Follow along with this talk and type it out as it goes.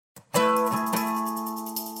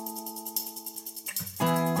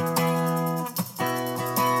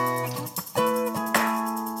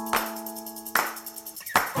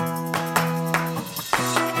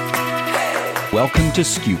Welcome to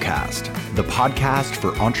SKUcast, the podcast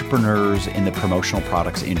for entrepreneurs in the promotional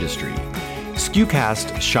products industry.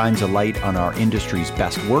 SKUcast shines a light on our industry's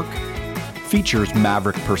best work, features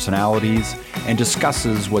maverick personalities, and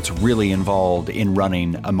discusses what's really involved in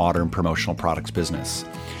running a modern promotional products business.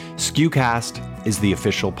 SKUcast is the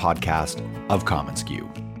official podcast of commonsku.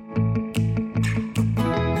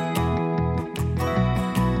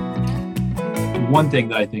 One thing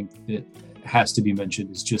that I think that has to be mentioned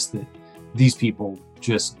is just that these people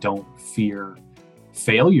just don't fear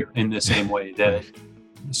failure in the same way that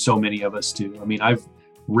so many of us do. I mean, I've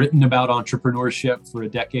written about entrepreneurship for a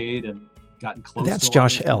decade and gotten close. That's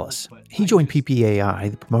Josh Ellis. He joined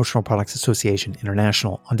PPAI, the Promotional Products Association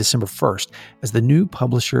International, on December 1st as the new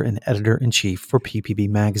publisher and editor-in-chief for PPB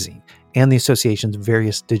Magazine and the association's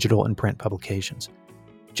various digital and print publications.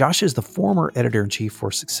 Josh is the former editor-in-chief for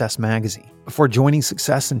Success Magazine. Before joining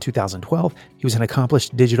Success in 2012, he was an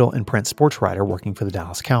accomplished digital and print sports writer working for the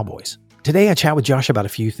Dallas Cowboys. Today, I chat with Josh about a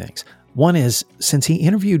few things. One is, since he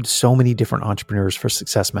interviewed so many different entrepreneurs for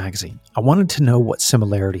Success Magazine, I wanted to know what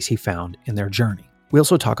similarities he found in their journey. We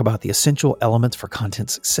also talk about the essential elements for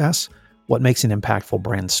content success, what makes an impactful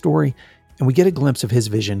brand story, and we get a glimpse of his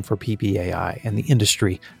vision for PPAI and the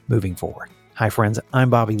industry moving forward. Hi friends, I'm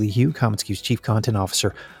Bobby Lee Hugh, commonsku's Chief Content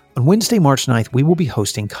Officer. On Wednesday, March 9th, we will be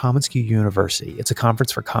hosting commonsku University. It's a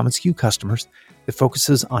conference for commonsku customers that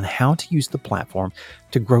focuses on how to use the platform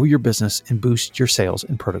to grow your business and boost your sales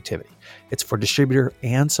and productivity. It's for distributor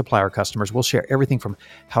and supplier customers. We'll share everything from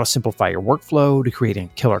how to simplify your workflow to creating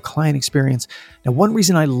a killer client experience. Now, one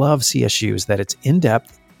reason I love CSU is that it's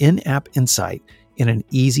in-depth, in-app insight in an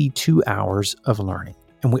easy 2 hours of learning.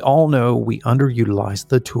 And we all know we underutilize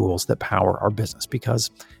the tools that power our business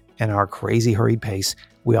because in our crazy hurried pace,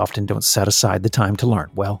 we often don't set aside the time to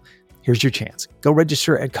learn. Well, here's your chance. Go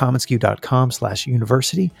register at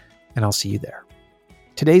commonsku.com/university, and I'll see you there.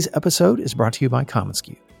 Today's episode is brought to you by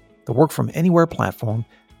commonsku, the work from anywhere platform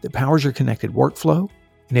that powers your connected workflow,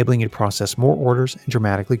 enabling you to process more orders and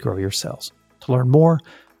dramatically grow your sales. To learn more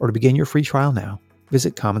or to begin your free trial now,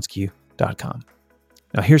 visit commonsku.com.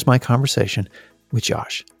 Now here's my conversation with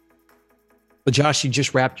Josh. Well, Josh, you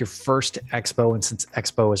just wrapped your first expo, and since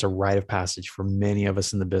expo is a rite of passage for many of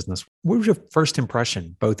us in the business, what was your first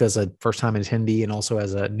impression, both as a first-time attendee and also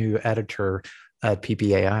as a new editor at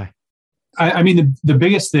PPAI? I mean, the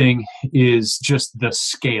biggest thing is just the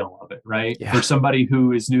scale of it, right? Yeah. For somebody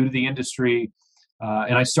who is new to the industry,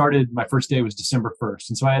 and I started, my first day was December 1st.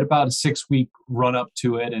 And so I had about a 6-week run up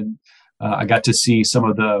to it, and I got to see some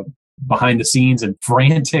of the behind the scenes and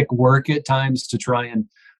frantic work at times to try and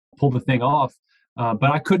pull the thing off. But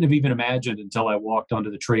I couldn't have even imagined until I walked onto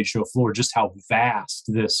the trade show floor just how vast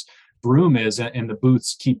this room is, and the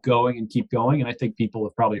booths keep going and keep going. And I think people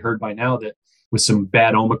have probably heard by now that with some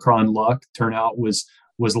bad Omicron luck, turnout was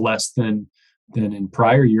less than in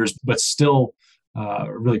prior years, but still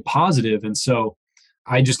really positive. And so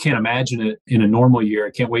I just can't imagine it in a normal year.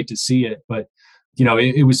 I can't wait to see it. But you know,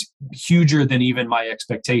 it was huger than even my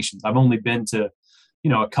expectations. I've only been to,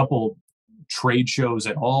 a couple trade shows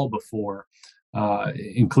at all before,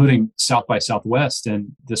 including South by Southwest,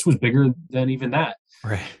 and this was bigger than even that.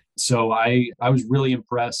 Right. So I was really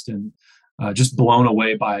impressed and just blown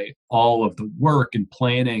away by all of the work and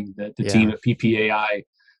planning that the team at PPAI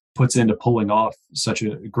puts into pulling off such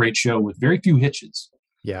a great show with very few hitches.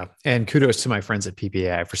 Yeah. And kudos to my friends at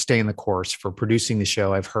PPAI for staying the course, for producing the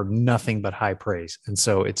show. I've heard nothing but high praise. And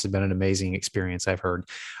so it's been an amazing experience, I've heard.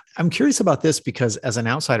 I'm curious about this because as an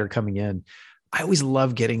outsider coming in, I always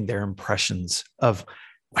love getting their impressions of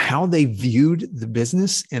how they viewed the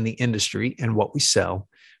business and the industry and what we sell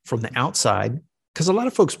from the outside, because a lot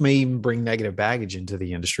of folks may even bring negative baggage into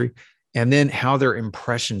the industry, and then how their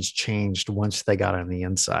impressions changed once they got on the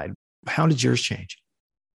inside. How did yours change?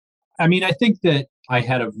 I mean, I think that I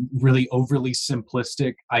had a really overly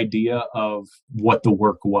simplistic idea of what the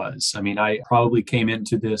work was. I mean, I probably came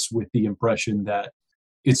into this with the impression that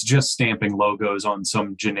it's just stamping logos on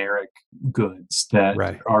some generic goods that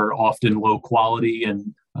are often low quality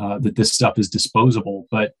and that this stuff is disposable.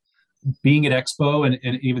 But being at Expo and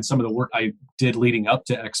even some of the work I did leading up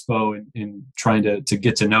to Expo and trying to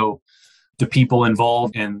get to know the people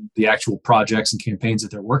involved and the actual projects and campaigns that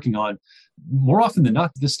they're working on, more often than not,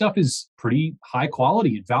 this stuff is pretty high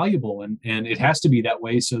quality and valuable. And it has to be that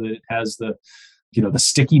way so that it has the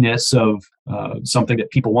stickiness of something that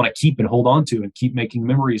people want to keep and hold on to and keep making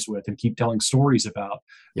memories with and keep telling stories about.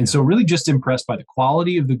 And so really just impressed by the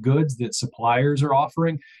quality of the goods that suppliers are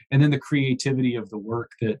offering, and then the creativity of the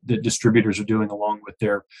work that distributors are doing along with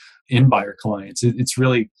their end buyer clients. It's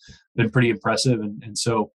really been pretty impressive. And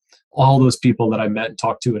so all those people that I met and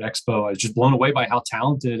talked to at Expo, I was just blown away by how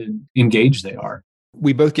talented and engaged they are.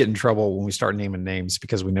 We both get in trouble when we start naming names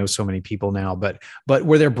because we know so many people now, but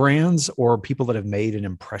were there brands or people that have made an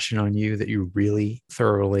impression on you that you really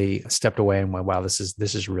thoroughly stepped away and went, wow, this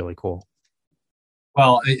is really cool?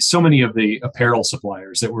 Well, so many of the apparel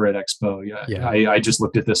suppliers that were at Expo, yeah. I just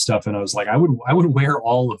looked at this stuff and I was like, I would wear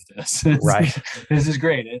all of this. Right. This is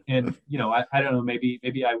great. And I don't know, maybe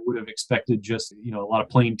I would have expected just, a lot of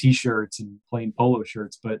plain t-shirts and plain polo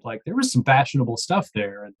shirts, but like there was some fashionable stuff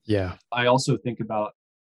there. And yeah, I also think about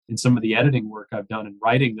in some of the editing work I've done and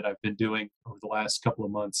writing that I've been doing over the last couple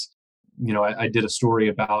of months. I did a story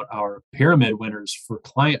about our pyramid winners for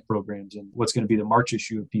client programs and what's going to be the March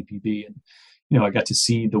issue of PPB. And I got to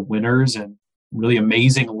see the winners and really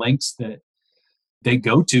amazing links that they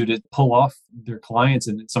go to pull off their clients.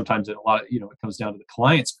 And sometimes it comes down to the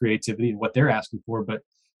client's creativity and what they're asking for. But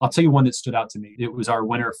I'll tell you one that stood out to me. It was our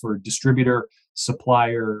winner for distributor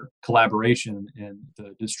supplier collaboration. And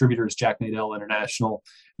the distributor is Jack Nadell International.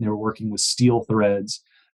 And they were working with Steel Threads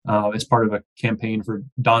as part of a campaign for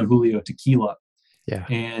Don Julio tequila. Yeah.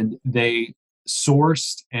 And they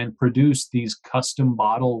sourced and produced these custom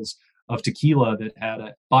bottles of tequila that had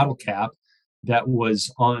a bottle cap that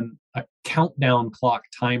was on a countdown clock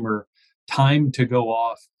timer, timed to go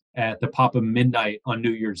off at the pop of midnight on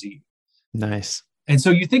New Year's Eve. Nice. And so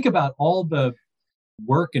you think about all the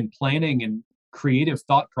work and planning and creative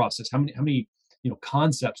thought process. How many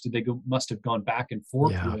concepts did they must have gone back and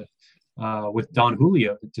forth with Don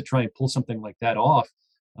Julio to try and pull something like that off.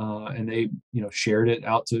 And they shared it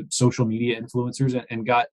out to social media influencers and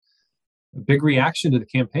got a big reaction to the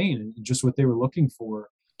campaign and just what they were looking for.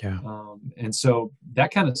 Yeah. And so that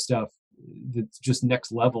kind of stuff, that's just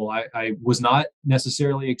next level. I was not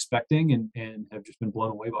necessarily expecting and have just been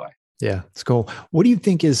blown away by. Yeah, it's cool. What do you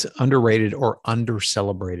think is underrated or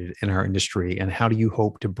under-celebrated in our industry? And how do you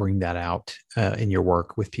hope to bring that out in your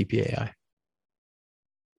work with PPAI?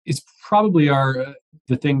 It's probably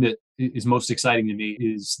the thing that is most exciting to me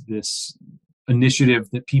is this initiative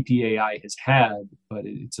that PPAI has had, but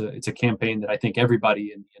it's a campaign that I think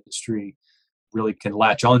everybody in the industry really can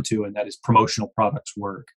latch onto, and that is promotional products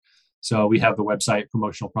work. So we have the website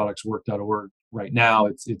promotionalproductswork.org right now.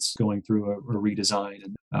 It's going through a redesign,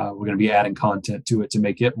 and we're going to be adding content to it to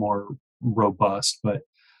make it more robust. But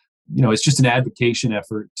it's just an advocacy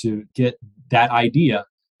effort to get that idea,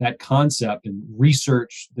 that concept, and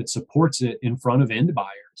research that supports it in front of end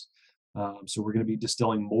buyers. So we're going to be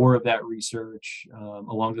distilling more of that research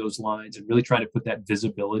along those lines and really trying to put that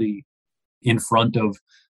visibility in front of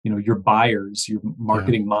your buyers, your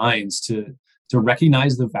marketing minds to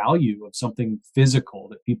recognize the value of something physical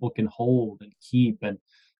that people can hold and keep. And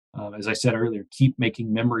as I said earlier, keep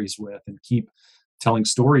making memories with and keep telling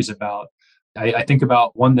stories about. I think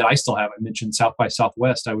about one that I still have. I mentioned South by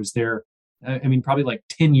Southwest. I was there, probably like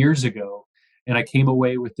 10 years ago. And I came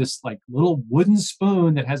away with this like little wooden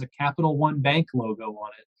spoon that has a Capital One Bank logo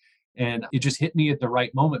on it. And it just hit me at the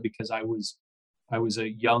right moment because I was a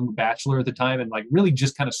young bachelor at the time and like really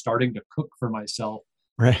just kind of starting to cook for myself.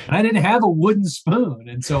 Right. And I didn't have a wooden spoon.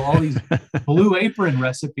 And so all these Blue Apron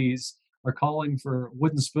recipes are calling for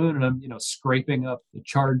wooden spoon. And I'm, scraping up the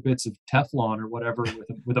charred bits of Teflon or whatever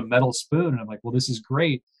with a metal spoon. And I'm like, well, this is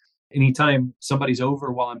great. Anytime somebody's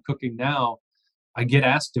over while I'm cooking now, I get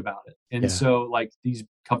asked about it. And so like these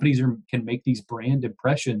companies can make these brand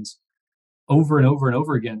impressions over and over and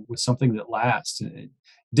over again with something that lasts.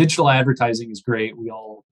 Digital advertising is great. We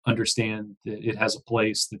all understand that it has a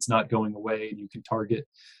place that's not going away and you can target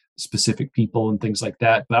specific people and things like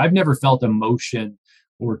that. But I've never felt emotion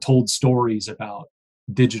or told stories about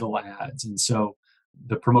digital ads. And so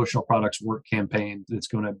the promotional products work campaign that's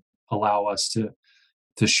going to allow us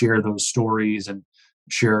to share those stories and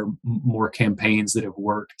share more campaigns that have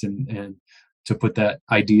worked and to put that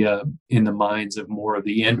idea in the minds of more of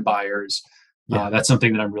the end buyers. That's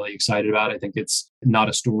something that I'm really excited about. I think it's not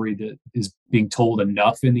a story that is being told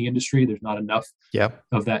enough in the industry. There's not enough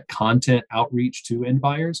of that content outreach to end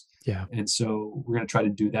buyers. Yeah. And so we're going to try to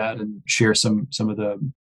do that and share some of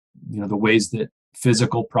the, the ways that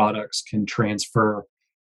physical products can transfer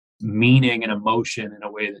meaning and emotion in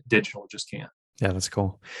a way that digital just can't. Yeah, that's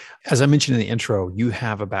cool. As I mentioned in the intro, you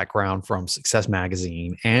have a background from Success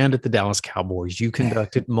Magazine and at the Dallas Cowboys. You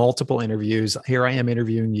conducted multiple interviews. Here I am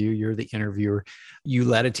interviewing you. You're the interviewer. You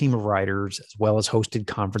led a team of writers as well as hosted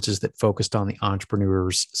conferences that focused on the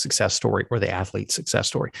entrepreneur's success story or the athlete's success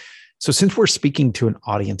story. So since we're speaking to an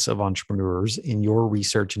audience of entrepreneurs in your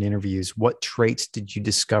research and interviews, what traits did you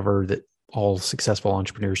discover that all successful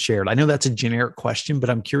entrepreneurs shared? I know that's a generic question, but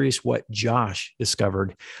I'm curious what Josh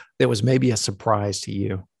discovered that was maybe a surprise to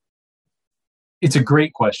you. It's a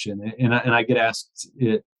great question. And I get asked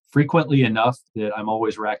it frequently enough that I'm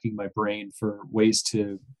always racking my brain for ways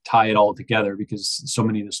to tie it all together because so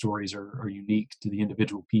many of the stories are unique to the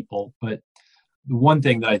individual people. But the one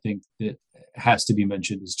thing that I think that has to be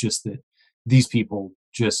mentioned is just that these people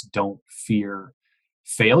just don't fear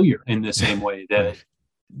failure in the same way that Right.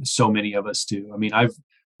 so many of us do. I mean, I've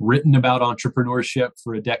written about entrepreneurship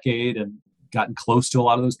for a decade and gotten close to a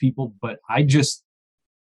lot of those people, but I just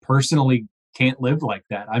personally can't live like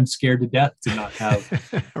that. I'm scared to death to not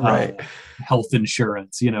have Right. health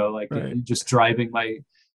insurance, like Right. just driving my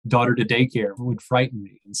daughter to daycare would frighten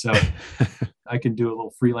me. And so I can do a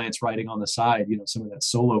little freelance writing on the side, some of that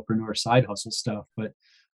solopreneur side hustle stuff. But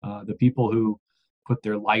the people who put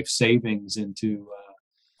their life savings into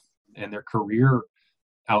and their career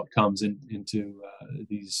outcomes into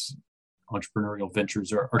these entrepreneurial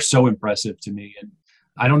ventures are so impressive to me. And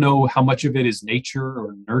I don't know how much of it is nature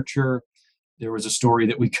or nurture. There was a story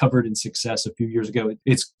that we covered in Success a few years ago.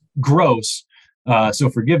 It's gross, so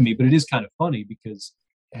forgive me, but it is kind of funny because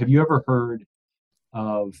have you ever heard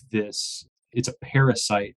of this? It's a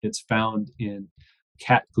parasite that's found in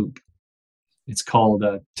cat poop. It's called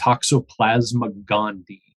Toxoplasma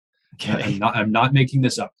gondii. Okay. I'm not making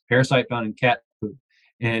this up. Parasite found in cat poop,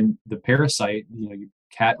 and the parasite,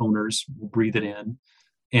 cat owners will breathe it in,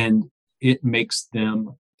 and it makes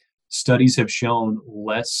them. Studies have shown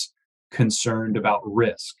less concerned about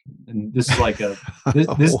risk, and this is like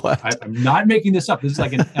this. What? I'm not making this up. This is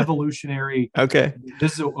like an evolutionary. Okay.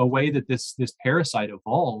 This is a way that this parasite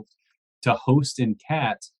evolved to host in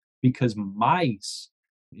cats because mice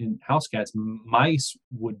in house cats, mice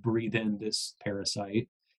would breathe in this parasite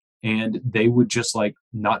and they would just like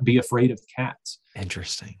not be afraid of cats.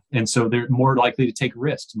 Interesting. And so they're more likely to take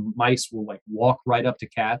risks. Mice will like walk right up to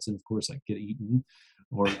cats and of course like get eaten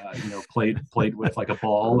or played with like a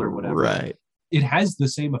ball or whatever. Right. It has the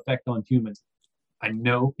same effect on humans. I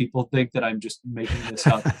know people think that I'm just making this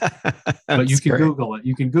up, but you can Google it.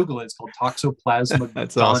 You can Google it. It's called Toxoplasma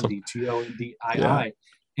That's gondii, awesome. Gondii. Yeah.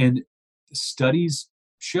 And studies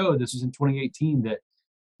show, this was in 2018, that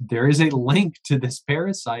there is a link to this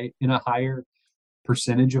parasite in a higher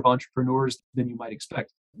percentage of entrepreneurs than you might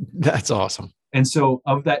expect. That's awesome. And so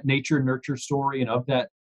of that nature nurture story and of that,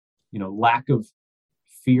 lack of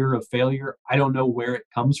fear of failure, I don't know where it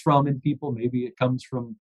comes from in people. Maybe it comes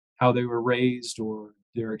from how they were raised or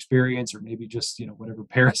their experience, or maybe just, whatever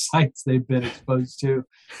parasites they've been exposed to.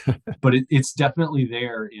 But it's definitely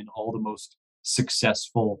there in all the most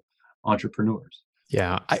successful entrepreneurs.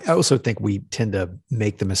 Yeah. I also think we tend to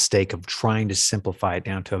make the mistake of trying to simplify it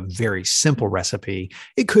down to a very simple recipe.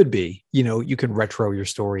 It could be, you can retro your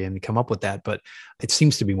story and come up with that, but it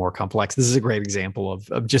seems to be more complex. This is a great example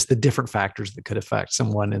of just the different factors that could affect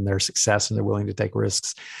someone and their success and they're willing to take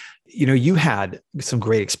risks. You had some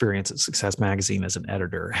great experience at Success Magazine as an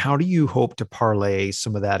editor. How do you hope to parlay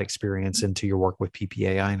some of that experience into your work with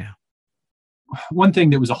PPAI now? One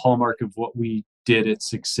thing that was a hallmark of what we did at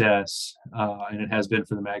Success, and it has been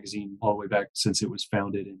for the magazine all the way back since it was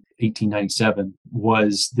founded in 1897,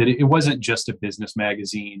 was that it wasn't just a business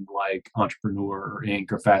magazine like Entrepreneur or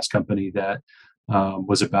Inc. or Fast Company that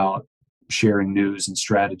was about sharing news and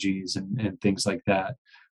strategies and things like that.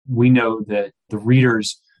 We know that the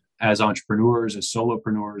readers, as entrepreneurs, as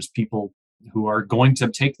solopreneurs, people who are going to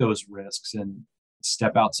take those risks and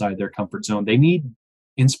step outside their comfort zone, they need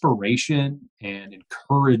inspiration and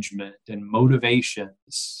encouragement and motivation,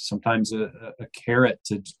 sometimes a carrot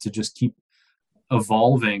to just keep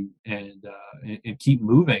evolving and keep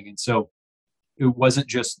moving. And so it wasn't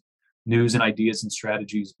just news and ideas and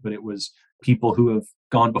strategies, but it was people who have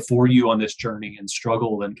gone before you on this journey and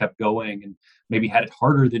struggled and kept going and maybe had it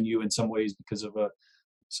harder than you in some ways because of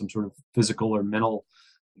some sort of physical or mental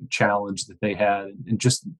challenge that they had, and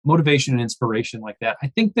just motivation and inspiration like that. I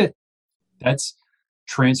think that's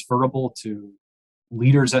transferable to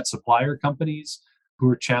leaders at supplier companies who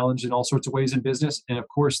are challenged in all sorts of ways in business. And of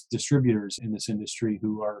course, distributors in this industry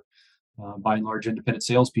who are by and large independent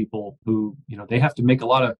salespeople who, they have to make a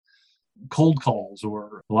lot of cold calls,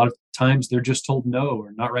 or a lot of times they're just told no,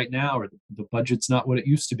 or not right now, or the budget's not what it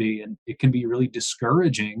used to be. And it can be really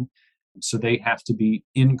discouraging. So they have to be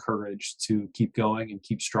encouraged to keep going and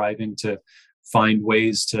keep striving to find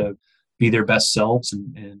ways to be their best selves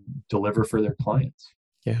and deliver for their clients.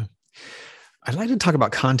 Yeah. I'd like to talk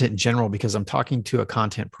about content in general because I'm talking to a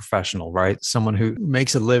content professional, right? Someone who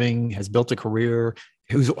makes a living, has built a career,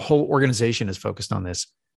 whose whole organization is focused on this.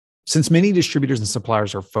 Since many distributors and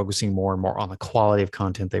suppliers are focusing more and more on the quality of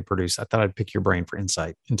content they produce, I thought I'd pick your brain for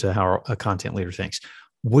insight into how a content leader thinks.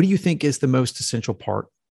 What do you think is the most essential part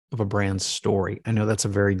of a brand story? I know that's a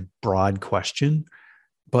very broad question,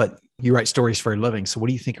 but you write stories for a living. So what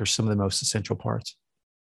do you think are some of the most essential parts?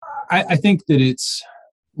 I think that it's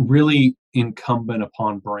really incumbent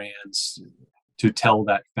upon brands to tell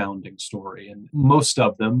that founding story. And most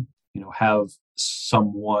of them, have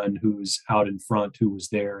someone who's out in front who was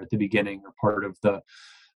there at the beginning or part of the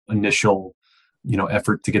initial,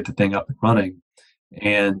 effort to get the thing up and running.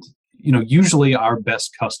 And, usually our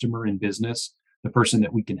best customer in business, the person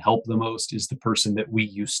that we can help the most is the person that we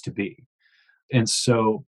used to be. And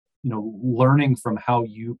so, learning from how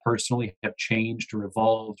you personally have changed or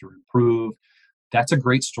evolved or improved, that's a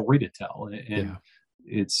great story to tell. And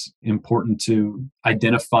it's important to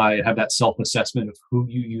identify and have that self-assessment of who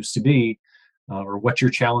you used to be or what your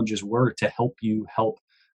challenges were to help you help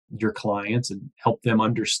your clients and help them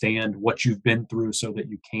understand what you've been through so that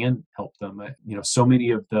you can help them. So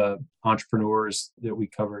many of the entrepreneurs that we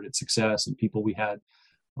covered at Success and people we had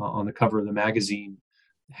on the cover of the magazine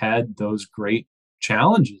had those great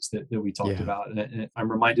challenges that we talked about. And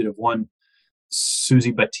I'm reminded of one,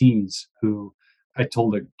 Susie Batiz, who I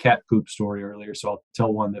told a cat poop story earlier, so I'll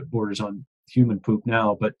tell one that borders on human poop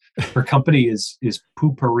now. But her company is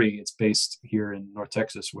Poopery. It's based here in North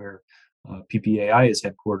Texas, where PPAI is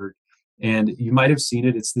headquartered. And you might have seen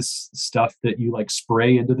it. It's this stuff that you like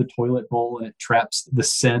spray into the toilet bowl and it traps the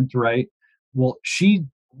scent, right? Well, she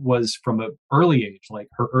was from an early age, like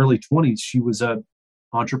her early 20s, she was a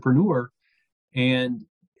entrepreneur and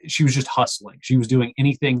she was just hustling. She was doing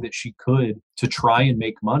anything that she could to try and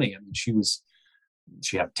make money. I mean,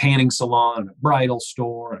 she had a tanning salon, a bridal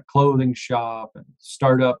store, a clothing shop, and a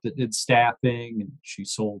startup that did staffing. And she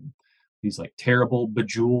sold these like terrible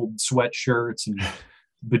bejeweled sweatshirts and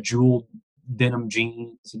bejeweled denim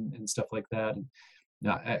jeans and stuff like that. And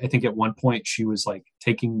I think at one point she was like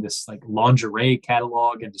taking this like lingerie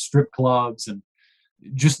catalog into strip clubs and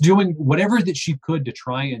just doing whatever that she could to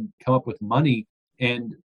try and come up with money,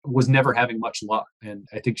 and was never having much luck. And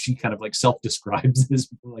I think she kind of like self-describes this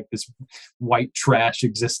like this white trash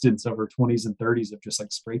existence of her 20s and 30s of just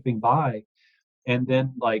like scraping by. And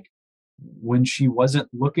then like when she wasn't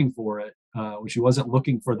looking for it, when she wasn't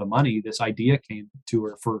looking for the money, this idea came to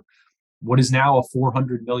her for what is now a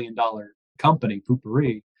 $400 million company,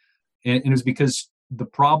 Poopery. And it was because the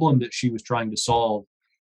problem that she was trying to solve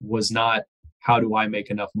was not how do I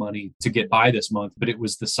make enough money to get by this month, but it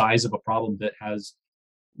was the size of a problem that has,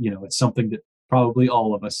 it's something that probably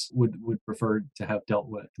all of us would prefer to have dealt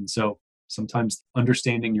with. And so sometimes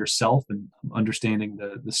understanding yourself and understanding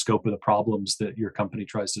the scope of the problems that your company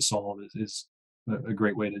tries to solve is a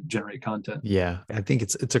great way to generate content. Yeah, I think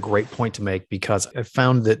it's a great point to make, because I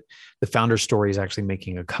found that the founder story is actually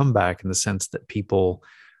making a comeback in the sense that people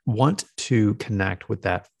want to connect with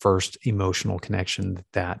that first emotional connection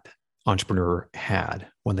that entrepreneur had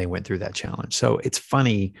when they went through that challenge. So it's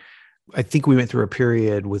funny. I think we went through a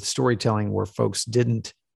period with storytelling where folks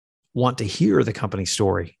didn't want to hear the company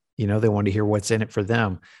story. They wanted to hear what's in it for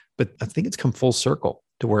them. But I think it's come full circle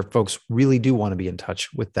to where folks really do want to be in touch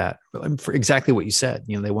with that. For exactly what you said,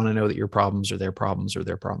 they want to know that your problems are their problems or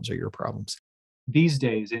their problems are your problems. These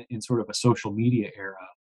days, in sort of a social media era,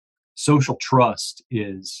 social trust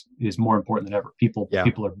is more important than ever. People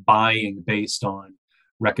are buying based on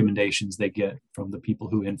recommendations they get from the people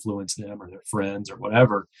who influence them or their friends or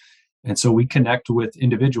whatever. And so we connect with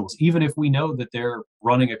individuals, even if we know that they're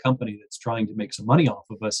running a company that's trying to make some money off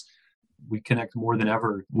of us. We connect more than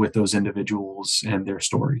ever with those individuals and their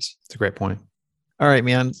stories. That's a great point. All right,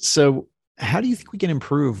 man. So how do you think we can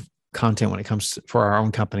improve content when it comes for our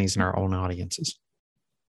own companies and our own audiences?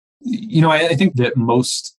 I think that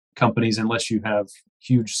most companies, unless you have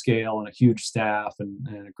huge scale and a huge staff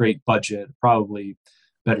and a great budget, probably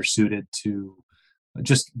better suited to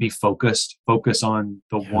just be focus on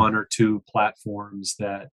the one or two platforms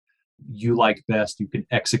that you like best, you can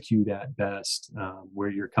execute at best, where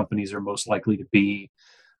your companies are most likely to be.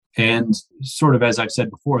 And sort of, as I've said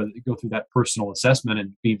before, go through that personal assessment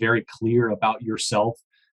and be very clear about yourself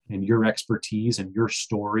and your expertise and your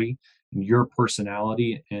story and your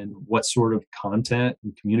personality and what sort of content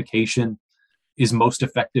and communication is most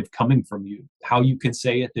effective coming from you, how you can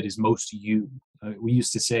say it that is most you. We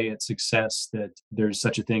used to say at Success that there's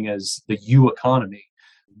such a thing as the you economy,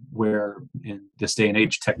 where in this day and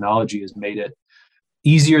age, technology has made it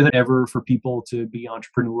easier than ever for people to be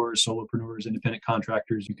entrepreneurs, solopreneurs, independent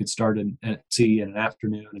contractors. You could start an Etsy in an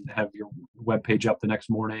afternoon and have your webpage up the next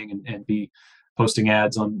morning and be posting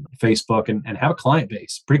ads on Facebook and have a client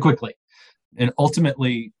base pretty quickly. And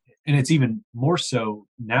ultimately, and it's even more so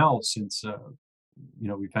now since,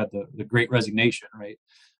 we've had the great resignation, right?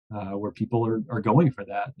 where people are going for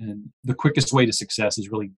that. And the quickest way to success is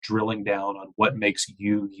really drilling down on what makes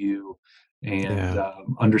you, you, and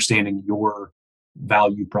understanding your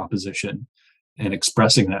value proposition and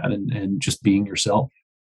expressing that and just being yourself.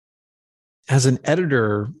 As an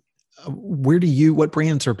editor, what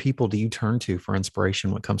brands or people do you turn to for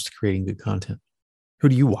inspiration when it comes to creating good content? Who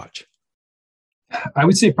do you watch? I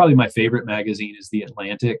would say probably my favorite magazine is The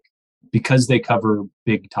Atlantic, because they cover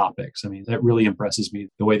big topics. I mean, that really impresses me,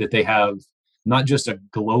 the way that they have not just a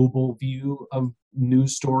global view of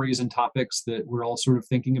news stories and topics that we're all sort of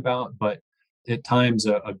thinking about, but at times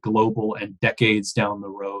a global and decades down the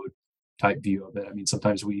road type view of it. I mean,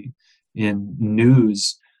 sometimes in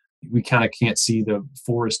news, we kind of can't see the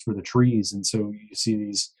forest for the trees. And so you see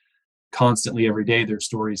these constantly every day. There's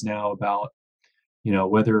stories now about,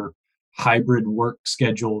 whether hybrid work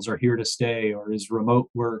schedules are here to stay, or is remote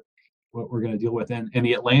work what we're going to deal with. And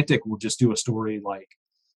The Atlantic will just do a story like,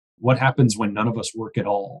 what happens when none of us work at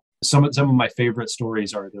all? Some of my favorite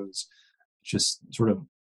stories are those just sort of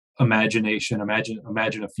imagination.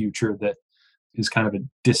 Imagine a future that is kind of a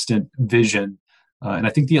distant vision. And I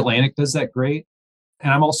think The Atlantic does that great.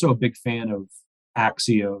 And I'm also a big fan of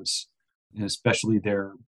Axios, and especially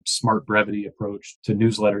their smart brevity approach to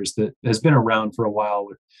newsletters that has been around for a while,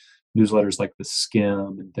 with newsletters like the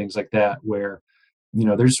Skim and things like that, where,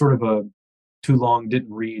 there's sort of a too long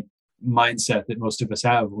didn't read mindset that most of us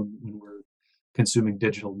have when we're consuming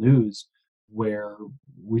digital news, where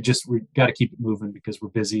we got to keep it moving because we're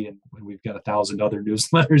busy and we've got 1,000 other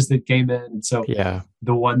newsletters that came in. And so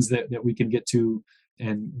the ones that we can get to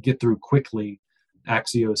and get through quickly,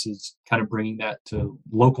 Axios is kind of bringing that to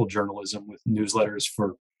local journalism with newsletters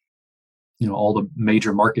for, all the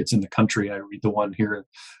major markets in the country. I read the one here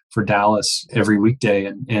for Dallas every weekday,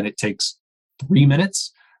 and it takes 3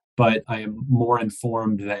 minutes, but I am more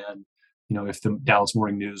informed than, if the Dallas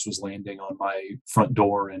Morning News was landing on my front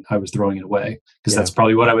door and I was throwing it away, because that's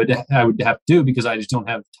probably what I would have to do, because I just don't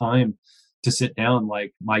have time to sit down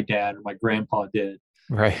like my dad or my grandpa did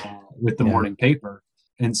with the morning paper.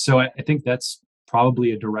 And so I think that's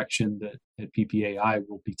probably a direction that PPAI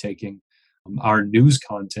will be taking our news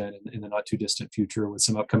content in the not too distant future, with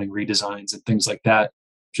some upcoming redesigns and things like that,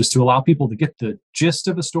 just to allow people to get the gist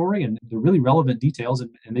of a story and the really relevant details, and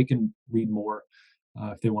they can read more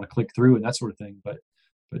if they want to click through and that sort of thing. But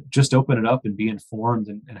just open it up and be informed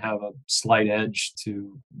and have a slight edge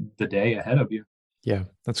to the day ahead of you. Yeah,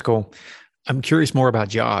 that's cool. I'm curious more about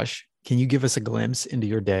Josh. Can you give us a glimpse into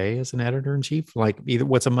your day as an editor-in-chief? Like, either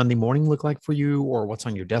what's a Monday morning look like for you, or what's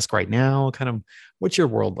on your desk right now? Kind of what's your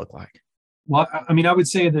world look like? Well, I mean, I would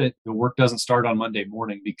say that the work doesn't start on Monday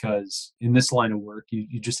morning, because in this line of work,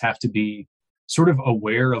 you just have to be sort of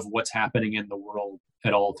aware of what's happening in the world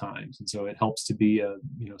at all times. And so it helps to be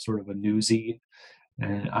sort of a newsie.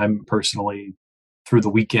 And I'm personally, through the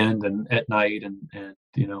weekend and at night and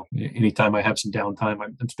anytime I have some downtime,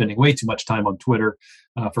 I'm spending way too much time on Twitter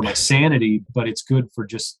for my sanity, but it's good for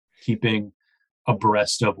just keeping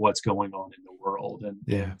abreast of what's going on in the world.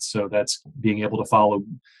 And so that's being able to follow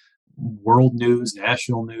world news,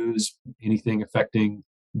 national news, anything affecting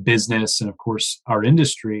business, and of course our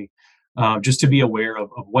industry, just to be aware of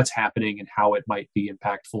what's happening and how it might be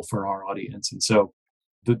impactful for our audience. And so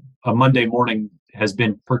a Monday morning has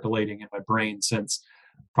been percolating in my brain since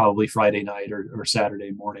probably Friday night or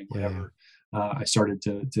Saturday morning, whenever I started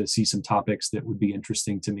to see some topics that would be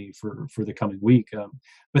interesting to me for the coming week.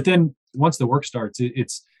 But then once the work starts,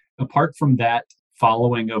 it's apart from that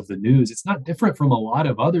following of the news, it's not different from a lot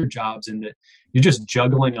of other jobs, in that you're just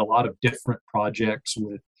juggling a lot of different projects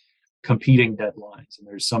with competing deadlines. And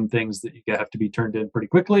there's some things that you have to be turned in pretty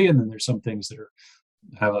quickly, and then there's some things that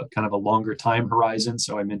have a kind of a longer time horizon.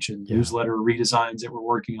 So I mentioned newsletter redesigns that we're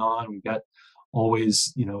working on. We've got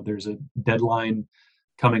always, there's a deadline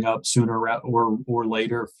coming up sooner or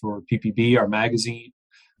later for PPB, our magazine.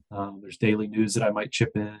 There's daily news that I might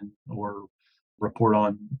chip in or report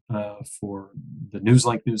on for the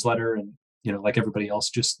NewsLink newsletter, and like everybody else,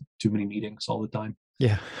 just too many meetings all the time.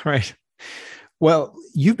 Yeah, right. Well,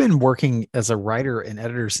 you've been working as a writer and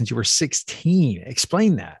editor since you were 16.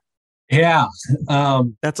 Explain that. Yeah,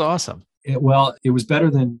 that's awesome. It was better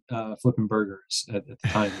than flipping burgers at the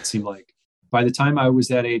time. It seemed like by the time I was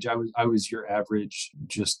that age, I was your average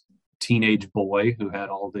just teenage boy who had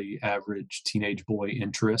all the average teenage boy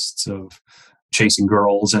interests of chasing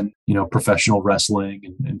girls and professional wrestling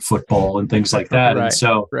and football and things like that. Right, and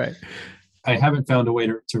so I haven't found a way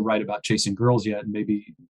to write about chasing girls yet. And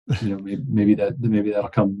maybe that'll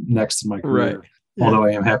come next in my career. Right. Yeah. Although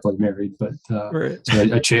I am happily married, but so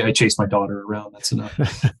I chase my daughter around. That's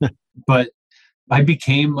enough. But I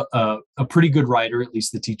became a pretty good writer, at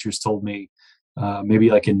least the teachers told me, maybe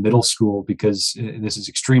like in middle school, because this is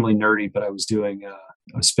extremely nerdy, but I was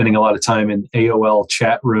spending a lot of time in AOL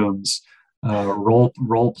chat rooms,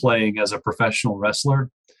 role playing as a professional wrestler.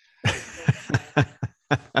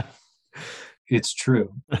 It's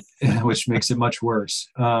true, which makes it much worse.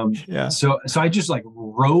 So I just like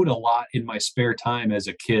wrote a lot in my spare time as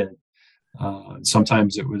a kid.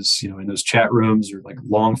 Sometimes it was, in those chat rooms, or like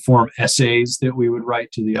long form essays that we would write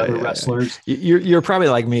to the other wrestlers. You're probably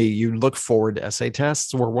like me. You look forward to essay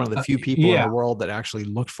tests. We're one of the few people in the world that actually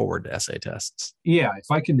look forward to essay tests. Yeah. If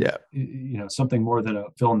I can, something more than a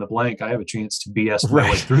fill in the blank, I have a chance to BS my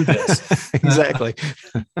way through this. Exactly.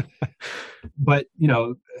 But,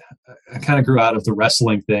 I kind of grew out of the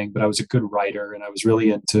wrestling thing, but I was a good writer, and I was really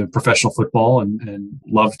into professional football and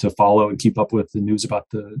loved to follow and keep up with the news about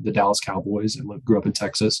the Dallas Cowboys. I grew up in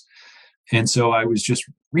Texas. And so I was just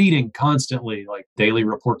reading constantly, like daily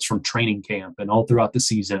reports from training camp and all throughout the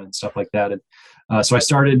season and stuff like that. And so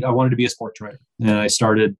I wanted to be a sports writer, and I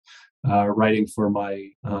started writing for my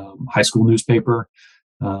high school newspaper.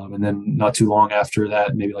 And then not too long after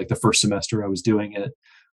that, maybe like the first semester I was doing it,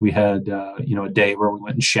 we had, a day where we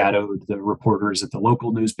went and shadowed the reporters at the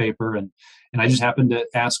local newspaper. And I just happened to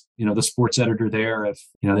ask, the sports editor there if,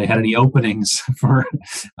 they had any openings for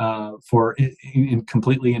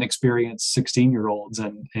completely inexperienced 16-year-olds.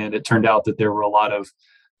 And it turned out that there were a lot of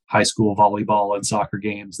high school volleyball and soccer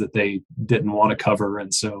games that they didn't want to cover.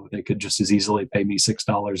 And so they could just as easily pay me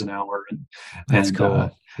 $6 an hour and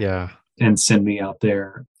cool. And send me out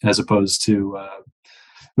there, as opposed to,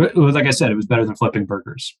 like I said, it was better than flipping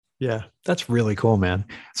burgers. Yeah, that's really cool, man.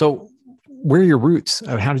 So where are your roots?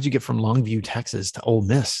 How did you get from Longview, Texas to Ole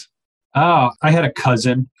Miss? I had a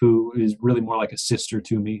cousin who is really more like a sister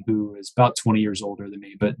to me, who is about 20 years older than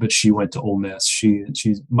me, but she went to Ole Miss.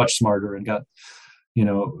 She's much smarter and got,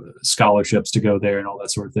 scholarships to go there and all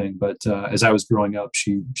that sort of thing. But as I was growing up,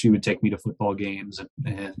 she would take me to football games,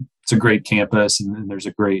 and it's a great campus, and there's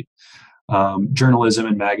a great journalism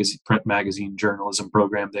and print magazine journalism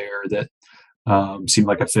program there that seemed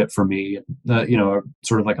like a fit for me.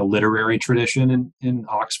 Sort of like a literary tradition in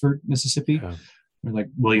Oxford, Mississippi. Yeah. Where like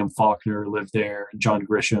William Faulkner lived there, and John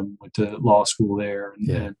Grisham went to law school there.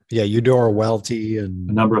 And Eudora Welty and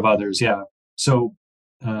a number of others. Yeah. So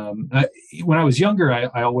when I was younger,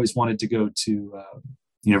 I always wanted to go to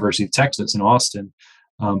University of Texas in Austin.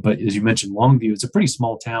 But as you mentioned, Longview, it's a pretty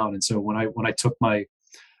small town. And so when I took my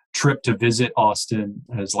trip to visit Austin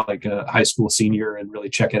as like a high school senior and really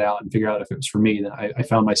check it out and figure out if it was for me, then I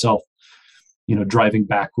found myself, driving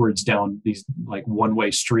backwards down these like one-way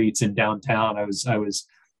streets in downtown. I was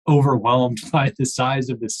overwhelmed by the size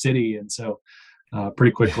of the city. And so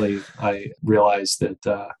pretty quickly I realized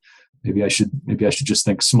that maybe I should just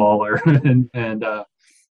think smaller and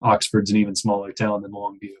Oxford's an even smaller town than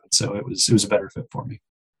Longview. And so it was a better fit for me.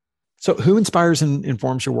 So who inspires and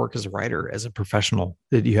informs your work as a writer, as a professional?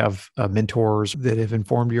 Did you have mentors that have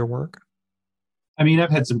informed your work? I mean, I've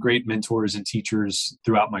had some great mentors and teachers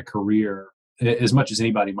throughout my career. As much as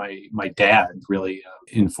anybody, my dad really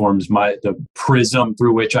informs the prism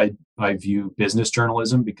through which I view business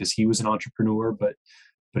journalism, because he was an entrepreneur, but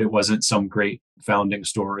it wasn't some great founding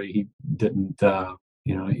story. He didn't,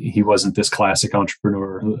 he wasn't this classic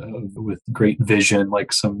entrepreneur with great vision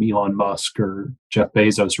like some Elon Musk or Jeff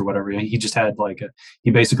Bezos or whatever. He just had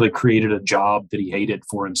he basically created a job that he hated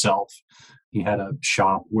for himself. He had a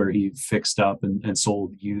shop where he fixed up and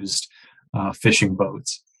sold used fishing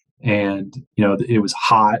boats. And, it was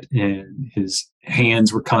hot and his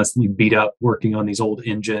hands were constantly beat up working on these old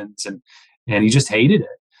engines, and he just hated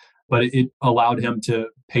it. But it allowed him to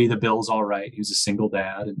pay the bills all right. He was a single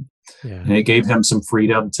dad, and it gave him some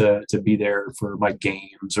freedom to be there for my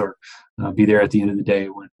games or be there at the end of the day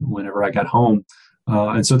whenever I got home.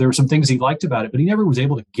 And so there were some things he liked about it, but he never was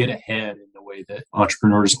able to get ahead in the way that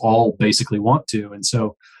entrepreneurs all basically want to. And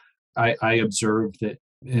so I observed that,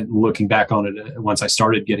 and looking back on it, once I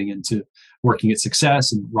started getting into working at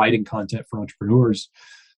Success and writing content for entrepreneurs,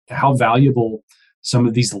 how valuable some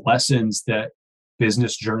of these lessons that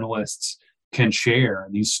business journalists can share,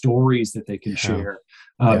 and these stories that they can share.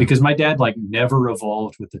 Because my dad never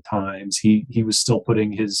evolved with the times. He was still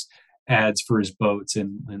putting his ads for his boats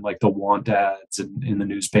and like the want ads and in the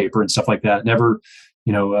newspaper and stuff like that. Never,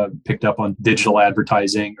 picked up on digital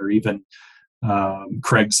advertising or even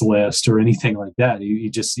Craigslist or anything like that. He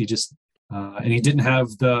just and he didn't have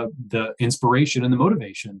the inspiration and the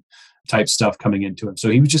motivation type stuff coming into him. So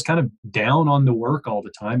he was just kind of down on the work all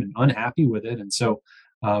the time and unhappy with it. And so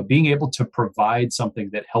being able to provide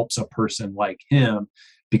something that helps a person like him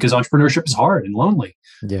because entrepreneurship is hard and lonely.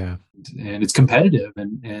 Yeah. And it's competitive.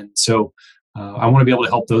 And so I want to be able to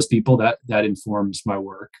help those people. That informs my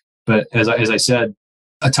work. But as I said,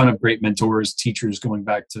 a ton of great mentors, teachers going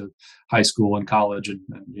back to high school and college and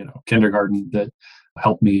kindergarten that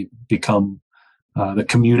helped me become the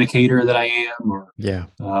communicator that I am, or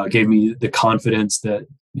gave me the confidence that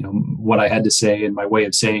what I had to say and my way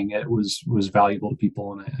of saying it was valuable to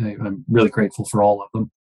people, and I'm really grateful for all of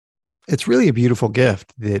them. It's really a beautiful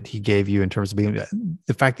gift that he gave you in terms of being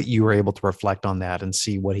the fact that you were able to reflect on that and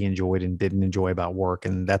see what he enjoyed and didn't enjoy about work.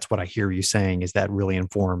 And that's what I hear you saying, is that really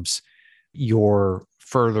informs your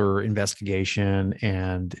further investigation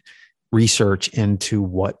and research into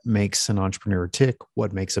what makes an entrepreneur tick,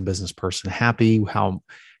 what makes a business person happy, how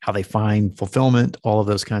they find fulfillment, all of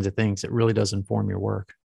those kinds of things. It really does inform your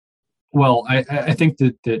work. Well, I think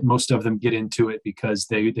that most of them get into it because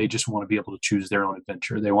they just want to be able to choose their own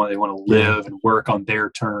adventure. They want to live and work on their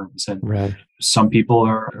terms. And some people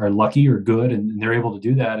are lucky or good, and they're able to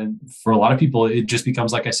do that. And for a lot of people, it just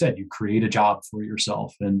becomes, like I said, you create a job for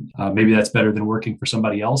yourself, and maybe that's better than working for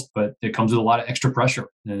somebody else, but it comes with a lot of extra pressure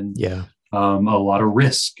and a lot of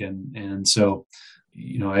risk. And so,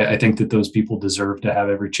 I think that those people deserve to have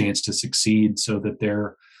every chance to succeed, so that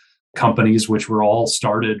their companies, which were all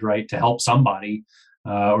started to help somebody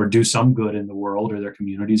or do some good in the world or their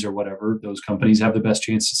communities or whatever, those companies have the best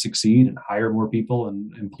chance to succeed and hire more people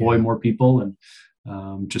and employ more people,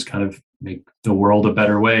 and just kind of make the world a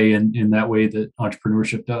better way in that way that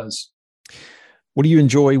entrepreneurship does. What do you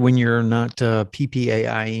enjoy when you're not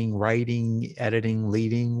PPAIing, writing, editing,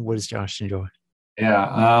 leading? What does Josh enjoy?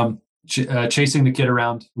 Yeah, chasing the kid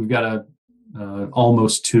around. We've got a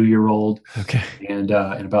almost 2-year-old. Okay. And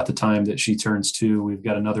about the time that she turns 2, we've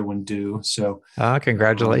got another one due. So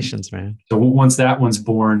congratulations, man. So once that one's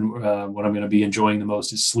born, what I'm going to be enjoying the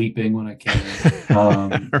most is sleeping when I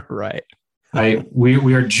can. Right.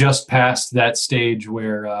 We are just past that stage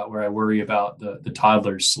where I worry about the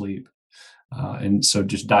toddler's sleep. And so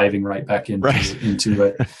just diving right back into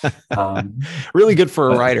it. Really good for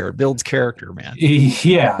a writer. It builds character, man.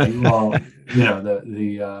 Yeah. Well,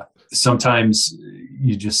 sometimes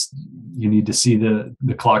you need to see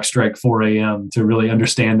the clock strike 4 a.m. to really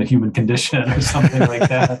understand the human condition or something like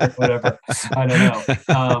that, or whatever. I don't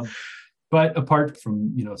know. But apart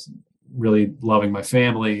from, really loving my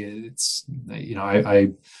family, it's,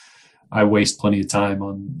 I waste plenty of time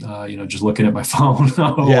on, just looking at my phone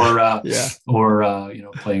or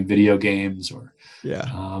playing video games, or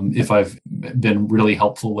if I've been really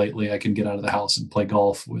helpful lately, I can get out of the house and play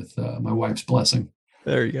golf with my wife's blessing.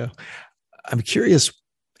 There you go. I'm curious,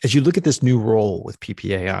 as you look at this new role with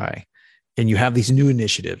PPAI, and you have these new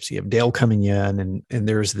initiatives, you have Dale coming in, and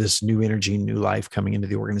there's this new energy, new life coming into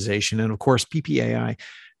the organization. And of course, PPAI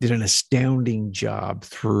did an astounding job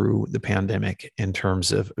through the pandemic in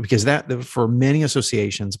terms of, because that for many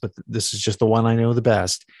associations, but this is just the one I know the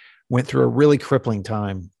best, went through a really crippling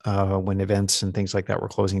time when events and things like that were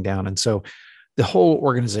closing down. And so the whole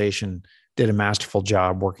organization did a masterful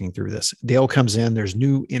job working through this. Dale comes in, there's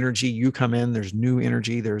new energy. You come in, there's new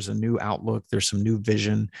energy. There's a new outlook. There's some new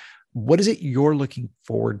vision. What is it you're looking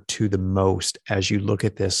forward to the most as you look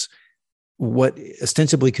at this, what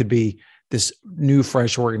ostensibly could be this new,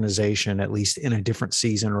 fresh organization, at least in a different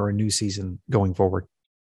season or a new season going forward?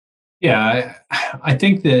 Yeah, I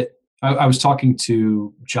think that I was talking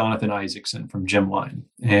to Jonathan Isaacson from Gemline,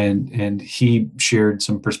 and he shared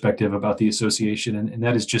some perspective about the association. And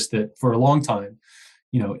that is just that for a long time,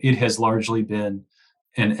 it has largely been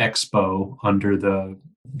an expo under the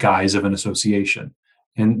guise of an association.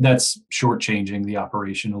 And that's shortchanging the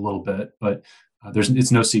operation a little bit, but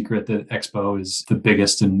it's no secret that Expo is the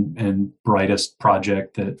biggest and brightest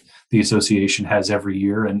project that the association has every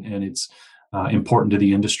year. And it's important to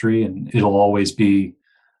the industry, and it'll always be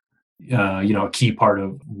a key part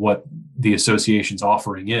of what the association's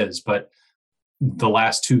offering is. But the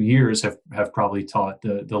last 2 years have probably taught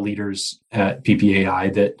the leaders at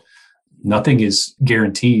PPAI that nothing is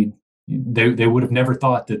guaranteed. They would have never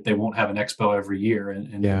thought that they won't have an expo every year.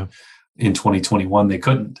 And in 2021, they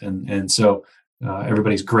couldn't. And so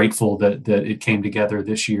everybody's grateful that it came together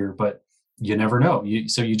this year, but you never know.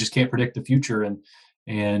 So you just can't predict the future.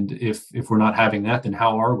 And if we're not having that, then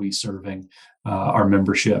how are we serving our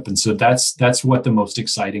membership? And so that's what the most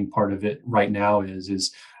exciting part of it right now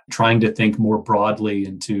is trying to think more broadly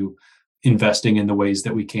into investing in the ways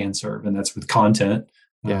that we can serve. And that's with content,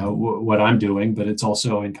 what I'm doing, but it's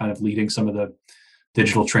also in kind of leading some of the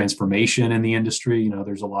digital transformation in the industry.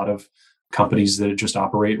 There's a lot of companies that just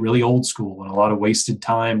operate really old school and a lot of wasted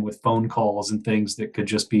time with phone calls and things that could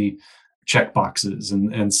just be check boxes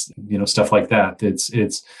and stuff like that.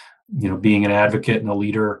 It's being an advocate and a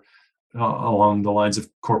leader along the lines of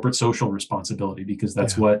corporate social responsibility, because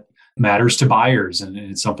that's what matters to buyers, and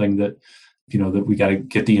it's something that that we got to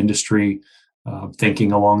get the industry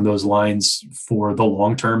thinking along those lines for the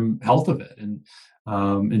long-term health of it, and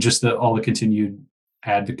just all the continued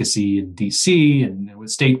advocacy in DC and with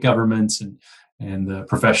state governments and the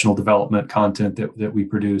professional development content that we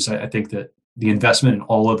produce. I think that the investment in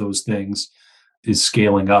all of those things is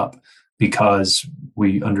scaling up, because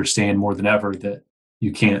we understand more than ever that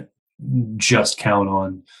you can't just count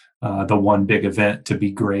on the one big event to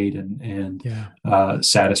be great and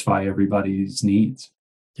satisfy everybody's needs.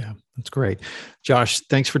 Yeah, that's great. Josh,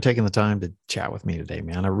 thanks for taking the time to chat with me today,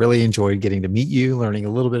 man. I really enjoyed getting to meet you, learning a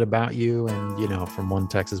little bit about you, and from one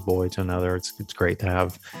Texas boy to another. It's great to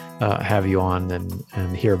have you on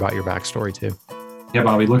and hear about your backstory too. Yeah,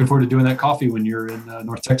 Bobby, looking forward to doing that coffee when you're in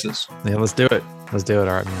North Texas. Yeah, let's do it. Let's do it.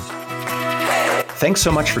 All right, man. Thanks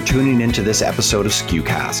so much for tuning into this episode of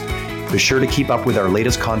SKUcast. Be sure to keep up with our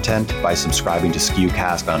latest content by subscribing to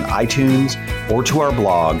SKUcast on iTunes or to our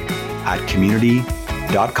blog at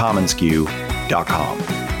community.commonsku.com.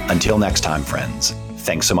 Until next time, friends,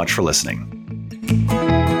 thanks so much for listening.